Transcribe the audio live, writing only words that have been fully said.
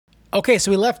Okay,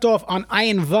 so we left off on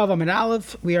Ayin Vav Amid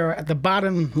Aleph. We are at the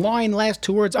bottom line, last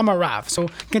two words, Amarav. So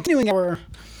continuing our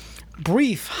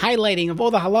brief highlighting of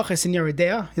all the halachas in Yoreh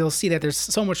De'ah, you'll see that there's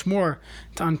so much more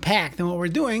to unpack than what we're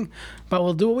doing, but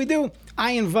we'll do what we do.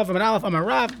 Ayin Vav Amid Aleph,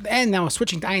 Amarav, and now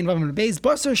switching to Ayin Vav Amid Beis.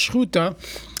 Basar Shchuta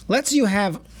lets you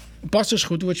have Basar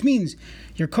Shchuta, which means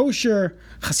your kosher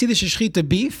Hasidic Shechita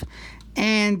beef,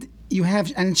 and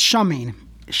it's shamein.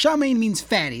 Shamein means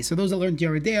fatty. So those that learned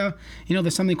Yoreh De'ah,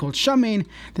 there's something called shamein.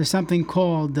 There's something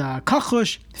called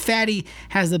kachush. Fatty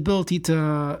has the ability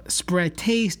to spread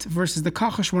taste, versus the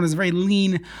kachush one is very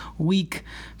lean, weak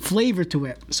flavor to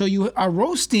it. So you are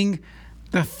roasting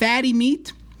the fatty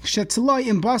meat. Shetzalai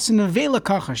in basar nevela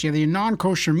kachush. You have your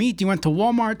non-kosher meat. You went to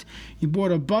Walmart. You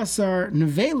bought a basar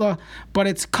nevela, but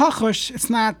it's kachush. It's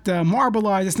not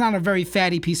marbleized. It's not a very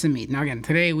fatty piece of meat. Now again,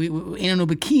 today we ain't no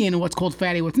bikini in what's called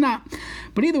fatty, what's not.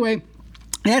 But either way,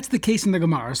 that's the case in the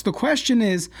Gemara. So the question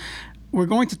is, we're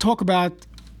going to talk about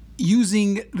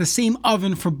using the same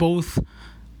oven for both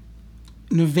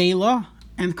nevela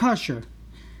and kosher.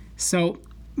 So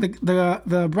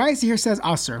the Brisa here says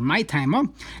aser. My timer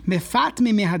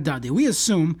mefatme mehadadi. We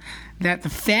assume that the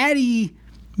fatty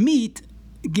meat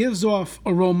gives off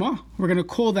aroma. We're going to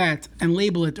call that and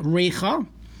label it reicha.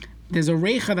 There's a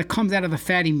reicha that comes out of the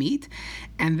fatty meat,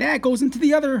 and that goes into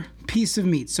the other piece of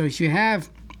meat. So if you have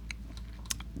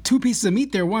two pieces of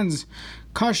meat there, one's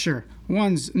kosher,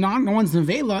 one's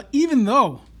nevela, even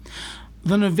though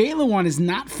the nevela one is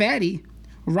not fatty,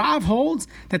 Rav holds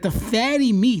that the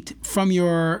fatty meat from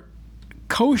your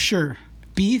kosher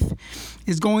beef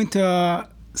is going to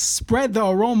spread the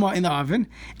aroma in the oven,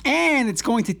 and it's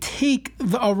going to take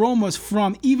the aromas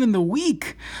from even the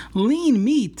weak, lean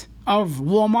meat of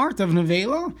Walmart, of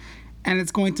nevela, and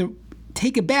it's going to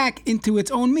take it back into its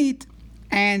own meat,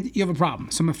 and you have a problem.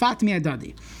 So mefatmi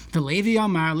adadi. The Levi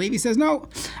says no.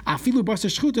 Afilu basar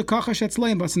shchuta kachash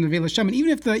etzleim basar nevela shaman.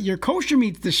 Even if your kosher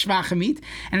meat is the shvacha meat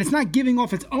and it's not giving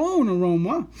off its own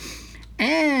aroma,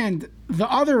 and the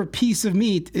other piece of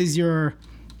meat is your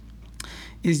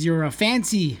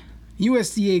fancy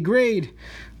USDA grade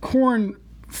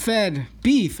corn-fed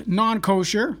beef,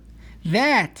 non-kosher,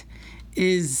 that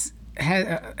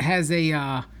has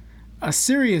a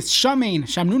serious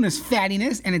shamnunas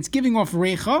fattiness, and it's giving off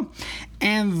reicha,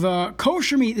 and the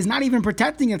kosher meat is not even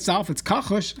protecting itself, it's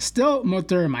kachush, still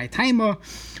mutter my taima.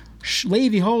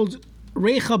 Levi holds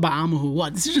reicha ba'amuhu.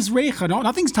 What? This is just reicha. No,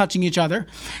 nothing's touching each other.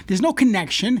 There's no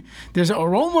connection. There's an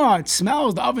aroma. It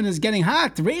smells. The oven is getting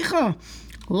hot. Reicha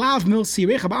lav milsi.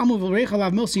 Reicha ba'amuhu. Reicha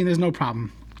lav milsi, and there's no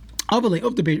problem. Levi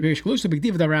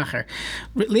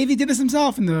did this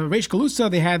himself. In the Reish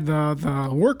Galusa, they had the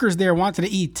workers there wanted to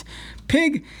eat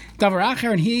pig, davar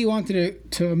acher, and he wanted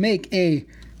to make a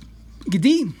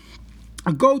gedi,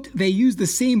 a goat. They used the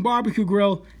same barbecue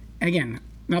grill. Again,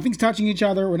 nothing's touching each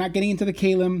other. We're not getting into the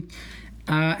kalim.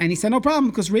 And he said, no problem,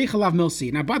 because reicha lav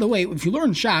milsi. Now, by the way, if you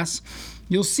learn Shas,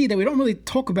 you'll see that we don't really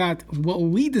talk about what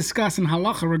we discuss in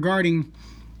halacha regarding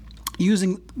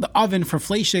using the oven for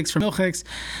fleishiks, for milchiks.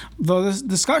 The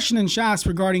discussion in Shas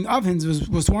regarding ovens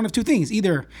was one of two things.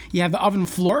 Either you have the oven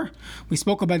floor. We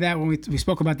spoke about that when we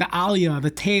spoke about the aliyah,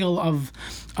 the tail of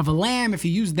a lamb. If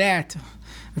you use that,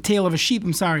 the tail of a sheep,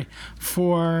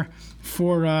 to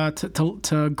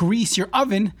grease your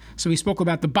oven. So we spoke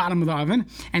about the bottom of the oven.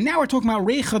 And now we're talking about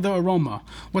reicha, the aroma.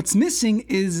 What's missing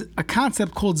is a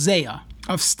concept called zeya,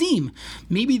 of steam.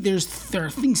 Maybe there are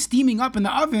things steaming up in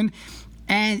the oven.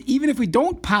 And even if we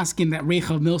don't paskin that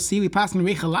reicha milsi, we paskin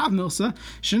reicha lav milsa,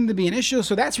 shouldn't there be an issue?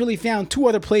 So that's really found two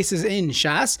other places in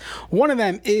Shas. One of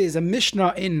them is a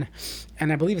Mishnah and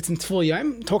I believe it's in Tfil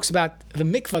Yom, talks about the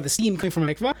mikvah, the steam coming from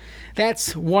a mikvah.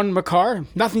 That's one makar,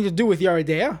 nothing to do with Yoreh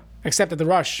De'ah, except that the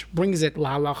Rush brings it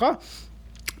la halacha.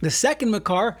 The second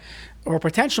makar, or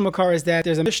potential makar, is that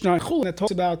there's a Mishnah in Chulin that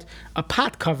talks about a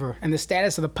pot cover and the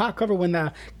status of the pot cover when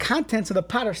the contents of the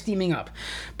pot are steaming up.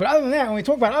 But other than that, when we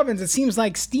talk about ovens, it seems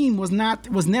like steam was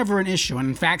never an issue. And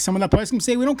in fact, some of the poskim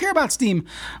say we don't care about steam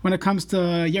when it comes to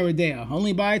Yoreh De'ah,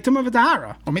 only by Tumah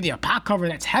V'Tahara, or maybe a pot cover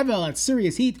that's hevel, that's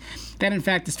serious heat. That in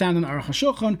fact is found in Aruch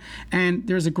HaShulchan, and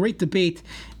there's a great debate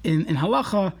in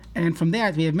halacha, and from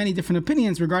that we have many different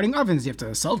opinions regarding ovens. You have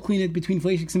to self-clean it between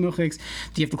fleishiks and milchiks.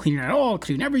 Do you have to clean it at all? Could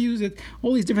you never use it?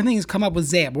 All these different things come up with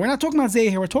zeh. But we're not talking about zeh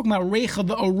here. We're talking about reicha,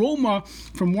 the aroma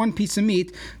from one piece of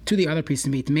meat to the other piece of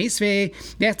meat. Meisvei,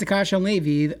 that's the kasha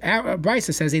Levi.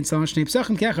 Brisa says,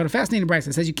 a fascinating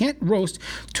Brisa says you can't roast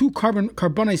two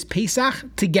carbonis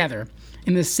Pesach together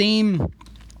in the same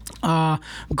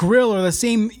grill or the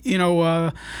same,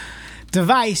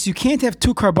 device. You can't have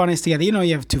two carbonis together.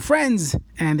 You have two friends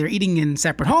and they're eating in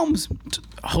separate homes,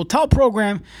 hotel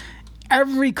program.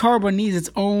 every carbon needs its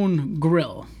own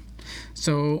grill.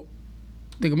 So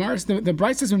the Gemara, the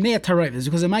Bright says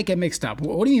because it might get mixed up.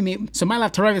 What do you mean? So my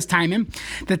left Tarevis timing.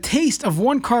 The taste of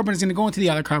one carbon is going to go into the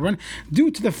other carbon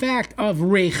due to the fact of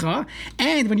Reicha.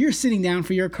 And when you're sitting down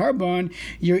for your carbon,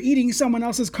 you're eating someone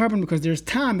else's carbon because there's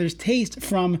taste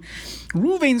from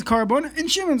Ruvain's carbon and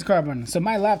Shimon's carbon. So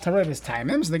my left Tarevis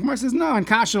timing. So the Gemara says no. And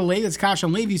Kasha Lev, it's Kasha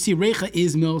Lev. You see Reicha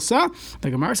is Milsa. The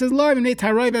Gemara says lo. And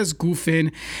Tarevis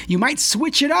Gufin. You might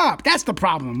switch it up. That's the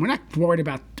problem. We're not worried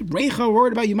about Reicha. We're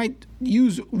worried about you might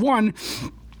use one,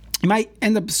 you might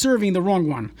end up serving the wrong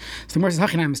one. So the Gemara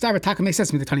says, "Hachinam makes sense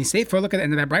to me." The Tani Sefer. Look at the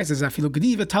end of that brayso. Says, "Afilu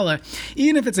gediva tala."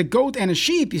 Even if it's a goat and a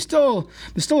sheep, there's still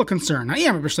a concern. Now,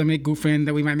 yeah, we're make gufin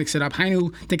that we might mix it up.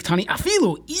 Hainu diktani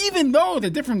afilu. Even though they're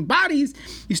different bodies,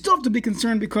 you still have to be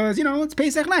concerned because it's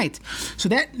Pesach night. So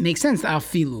that makes sense. The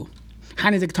afilu.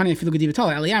 If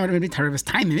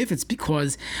it's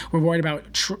because we're worried about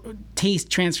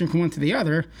taste transferring from one to the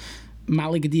other.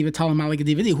 Who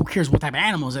cares what type of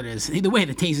animals it is? Either way,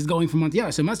 the taste is going from one to the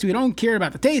other. So we don't care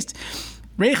about the taste.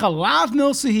 Reicha lav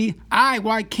milsahi.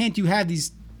 Why can't you have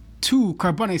these two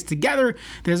carbonates together?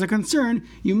 There's a concern.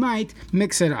 You might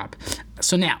mix it up.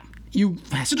 So now, you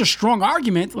have such a strong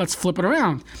argument, let's flip it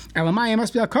around. Elamaya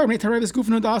must be a carbonate.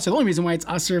 The only reason why it's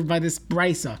usher by this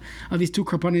brisa of these two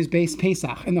carbonates based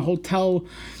Pesach in the hotel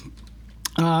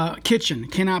kitchen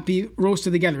cannot be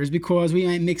roasted together is because we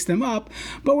might mix them up,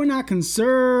 but we're not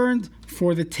concerned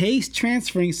for the taste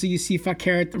transferring. So you see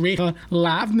fakeret reicha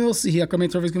lav milsahi.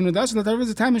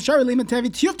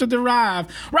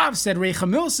 Rav said reicha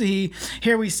milsahi.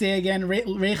 Here we say again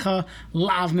reicha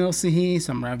lav milsahi.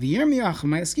 Some Rav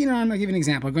Yirmiyah. I'll give you an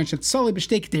example. It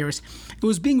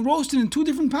was being roasted in two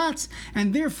different pots,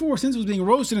 and therefore, since it was being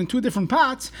roasted in two different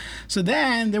pots, so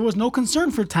then there was no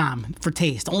concern for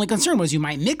taste. The only concern was you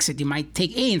might mix it. You might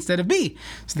take A instead of B.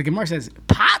 So the Gemara says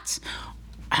pots.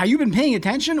 Have you been paying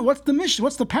attention? What's the mission?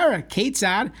 What's the para?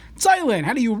 Ketzad Tzilin.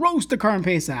 How do you roast the Karm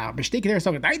Pesach?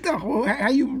 How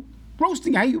you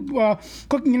roasting? How you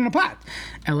cooking it in a pot?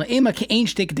 So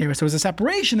there was a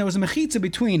separation. There was a mechitza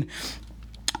between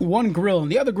one grill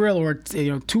and the other grill, or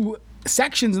two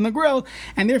sections in the grill,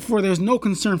 and therefore there's no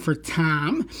concern for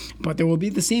tam, but there will be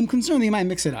the same concern that you might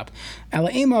mix it up.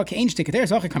 My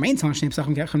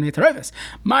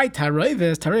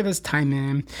tarevis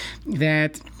time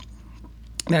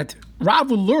that Rav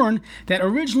will learn that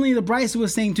originally the brayso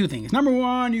was saying two things. Number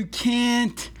one, you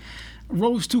can't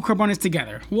roast two carbonates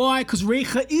together. Why? Because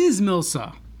reicha is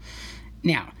milsa.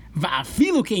 Now,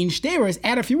 va'afilu ke'ein shteres,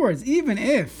 add a few words. Even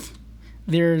if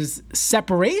there's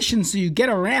separation, so you get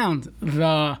around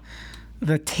the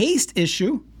taste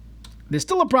issue, there's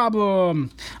still a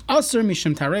problem. Asur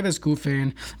mishum tareves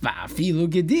gufin va'afilu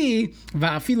gedi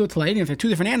va'afilu tlayin. If they're two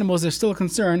different animals, there's still a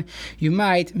concern. You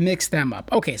might mix them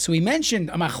up. Okay, so we mentioned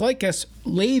a machlokes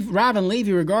Rav and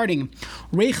Levi regarding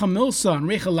reicha milsa and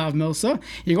reicha lav milsa.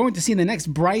 You're going to see in the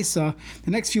next brisa,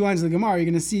 the next few lines of the Gemara, you're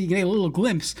going to get a little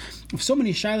glimpse of so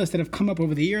many shilas that have come up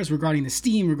over the years regarding the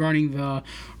steam, regarding the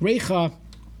reicha,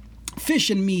 fish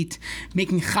and meat,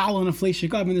 making challah on a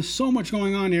fleishik. I mean, there's so much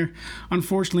going on here.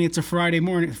 Unfortunately, it's a Friday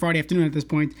afternoon at this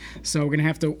point, so we're going to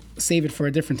have to save it for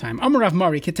a different time. Amar Rav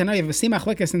Mari, Ketana, you have a same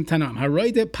achlekas in Tanam.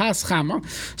 Haroide pas chamar.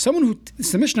 Someone who,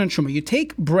 it's the Mishnah and Shuma, you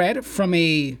take bread from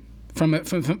the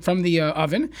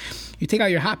oven, you take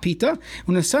out your hot pita,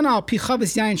 when the sun al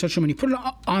pichabis yain shal shuma, you put it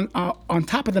on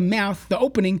top of the mouth, the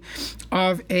opening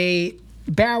of a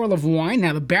barrel of wine.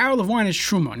 Now, the barrel of wine is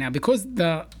truma. Now, because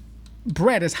the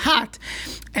bread is hot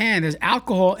and there's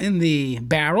alcohol in the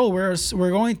barrel, we're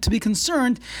going to be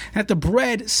concerned that the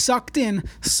bread sucked in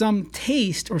some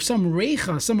taste or some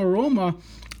reicha, some aroma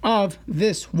of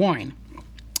this wine.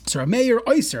 So Meir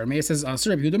Oyser, Meir says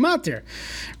Asur Rabbi Yehuda Matir.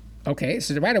 Okay,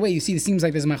 so right away you see it seems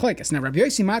like there's machlekes. Now Rabbi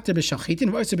Yossi Matir b'shalchitin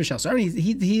v'Oyser b'shal.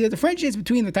 He differentiates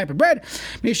between the type of bread,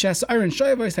 Mishas Iron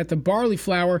Shoyavos, that the barley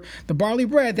flour, the barley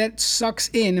bread that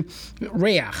sucks in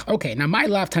reach. Okay, now my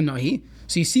lav tanohi.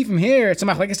 So you see from here, it's a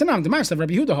machlekes tanam. The Master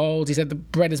Rabbi Yehuda holds. He said the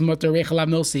bread is mutter reicha lav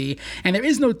milsi, and there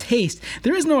is no taste,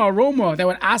 there is no aroma that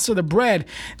would answer the bread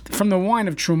from the wine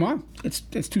of truma. It's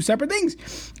two separate things.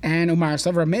 And Umar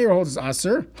Savra Meir holds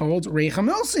aser, holds reicha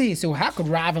milsi. So how could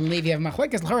Rav and Levi have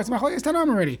machlekes? It's machlekes tanam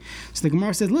already. So the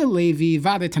Gemara says, Levi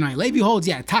vade tanai. Levi holds,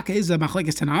 yeah, taka is a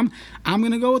machlekes tanam. I'm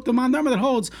going to go with the mandama that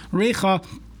holds reicha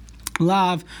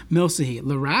lav milsi.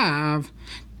 L'Rav.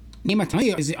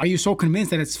 Are you so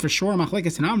convinced that it's for sure a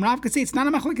machlekes tanam? Rav could say it's not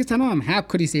a machlekes tanam. How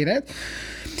could he say that?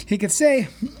 He could say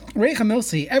reicha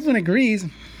milsi. Everyone agrees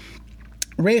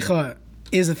reicha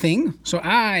is a thing. So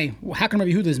how can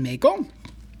Rabbi Yehuda is meko?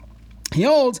 He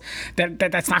holds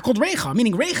that's not called reicha,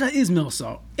 meaning reicha is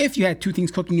milsa. If you had two things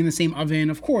cooking in the same oven,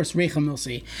 of course, reicha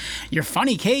milsi. Your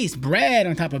funny case, bread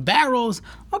on top of barrels,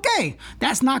 okay,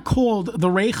 that's not called the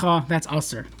reicha, that's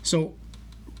usr. So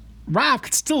Rav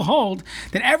could still hold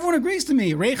that everyone agrees to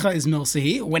me. Reicha is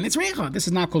milsi when it's reicha. This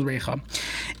is not called reicha.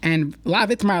 And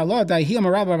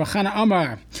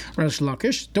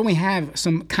don't we have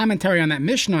some commentary on that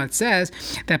Mishnah? It says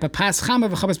that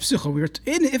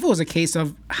if it was a case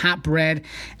of hot bread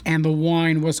and the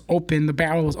wine was open, the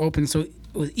barrel was open, so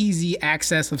with easy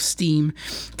access of steam,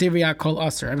 Divya called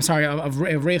usr. I'm sorry, of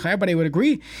reicha. Everybody would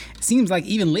agree. It seems like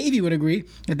even Levi would agree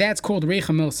that that's called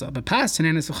reicha milsa. But pas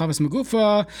tenanis v'chavas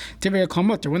magufa, Divya kol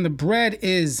mutter. When the bread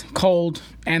is cold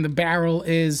and the barrel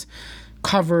is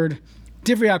covered,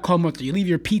 Divya kol mutter. You leave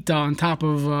your pita on top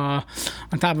of a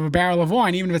barrel of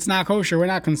wine, even if it's not kosher. We're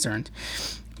not concerned.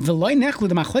 V'loy nechlu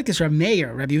the machlekes Rav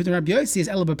Meir, Rabbi Yehuda, Rabbi Yossi is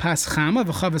ela b'pas chama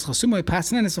v'chavas chasuma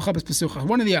b'pas nenes v'chavas pesucha.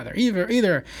 One or the other.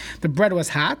 Either the bread was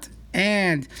hot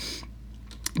and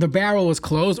the barrel was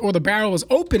closed, or the barrel was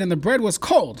open and the bread was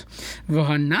cold.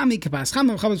 And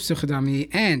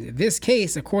this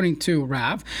case, according to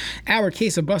Rav, our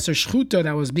case of basar shchuta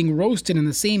that was being roasted in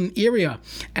the same area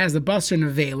as the basar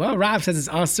nevela, Rav says it's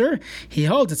aser. He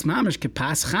holds it's mamish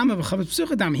kepas chama v'chavas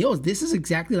psuchadam. He holds this is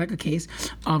exactly like a case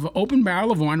of an open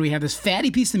barrel of wine. We have this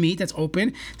fatty piece of meat that's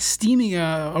open, steaming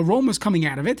aromas coming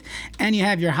out of it, and you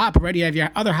have your hot bread, you have your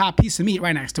other hot piece of meat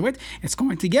right next to it. It's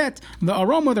going to get the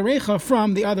aroma, the reicha,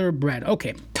 from the other bread.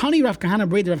 Okay. Tani Rav Kahana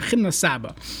Breid Rav Chinna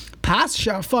Saba. Pas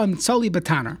Shafan Tzali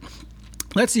Bataner.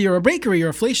 Let's say you're a bakery, you're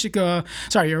a restaurant,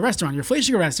 you're a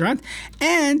fleishika restaurant,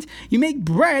 and you make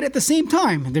bread at the same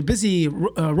time. They're busy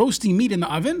roasting meat in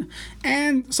the oven,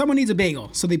 and someone needs a bagel.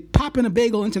 So they pop in a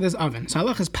bagel into this oven. So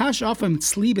halach is pash off and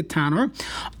tzli b'taner,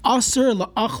 aser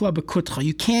la'achla b'kutcha.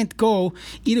 You can't go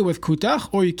eat it with kutach,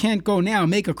 or you can't go now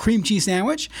make a cream cheese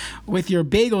sandwich with your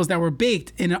bagels that were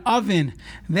baked in an oven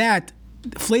that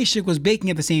fleishik was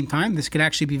baking at the same time. This could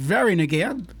actually be very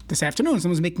negea. This afternoon,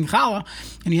 someone's making challah,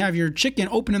 and you have your chicken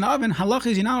open in the oven. Halacha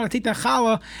is you're not allowed to take that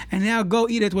challah and now go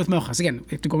eat it with milchas. Again, we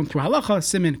have to go through halacha,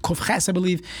 simin, kuf ches, I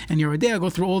believe, and Yoreh De'ah,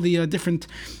 go through all the different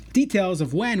details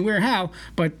of when, where, how,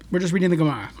 but we're just reading the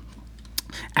Gemara.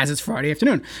 As it's Friday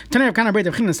afternoon. You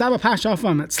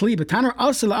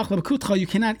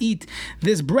cannot eat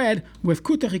this bread with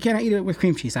kutach, you cannot eat it with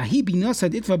cream cheese. There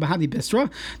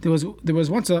was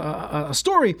once a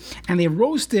story, and they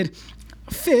roasted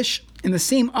fish in the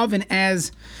same oven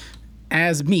as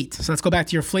meat. So let's go back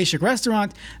to your fleishik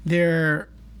restaurant.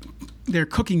 They're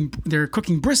cooking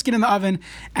brisket in the oven,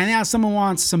 and now someone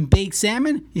wants some baked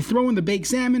salmon. You throw in the baked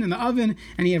salmon in the oven,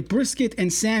 and you have brisket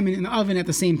and salmon in the oven at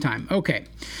the same time. Okay.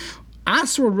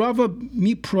 Asra Rava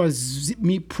Miprazikia,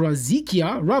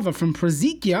 Rava from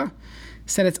Prazikia,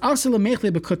 said it's asr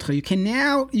lemechle bekutcha.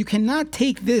 You cannot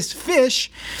take this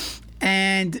fish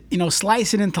and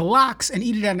slice it into lox and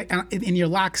eat it in your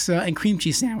lox and cream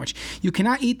cheese sandwich. You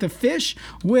cannot eat the fish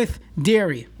with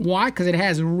dairy. Why? Because it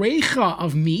has reicha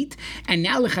of meat, and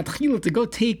now lechatchila to go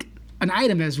take an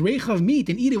item as reicha of meat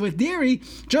and eat it with dairy,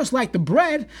 just like the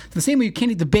bread, the same way you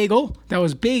can't eat the bagel that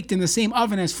was baked in the same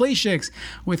oven as fleishiks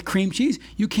with cream cheese,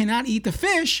 you cannot eat the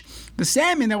fish, the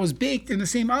salmon that was baked in the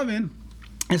same oven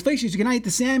as fleishiks. You cannot eat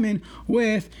the salmon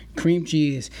with cream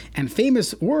cheese. And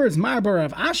famous words, Ma'abar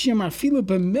of Ashim Afilu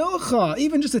b'milcha,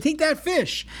 even just to take that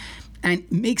fish and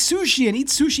make sushi and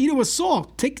eat it with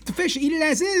salt. Take the fish, eat it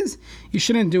as is. You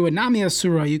shouldn't do it. Nami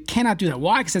asura. You cannot do that.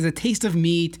 Why? Because it has a taste of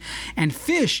meat, and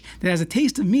fish that has a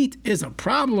taste of meat is a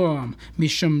problem.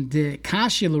 Mishum de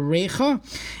kashi l'reicha.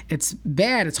 It's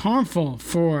bad. It's harmful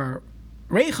for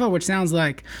reicha, which sounds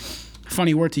like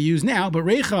funny word to use now, but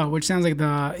reicha, which sounds like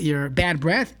your bad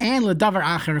breath, and ledavar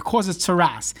acher, it causes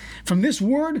tzaras. From this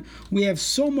word, we have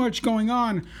so much going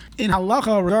on in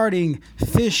halacha regarding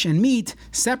fish and meat,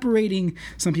 separating.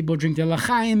 Some people drink their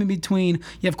lachaim in between.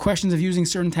 You have questions of using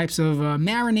certain types of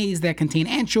marinades that contain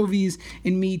anchovies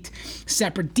in meat,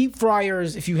 separate deep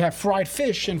fryers, if you have fried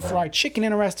fish and fried chicken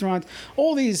in a restaurant.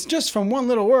 All these just from one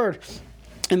little word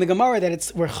in the Gemara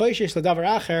that we're choishish ledavar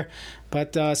acher,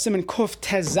 but Siman Kuf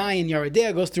Tez Zayin Yoreh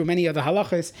De'ah goes through many other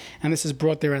halachas, and this is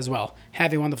brought there as well.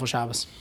 Have a wonderful Shabbos.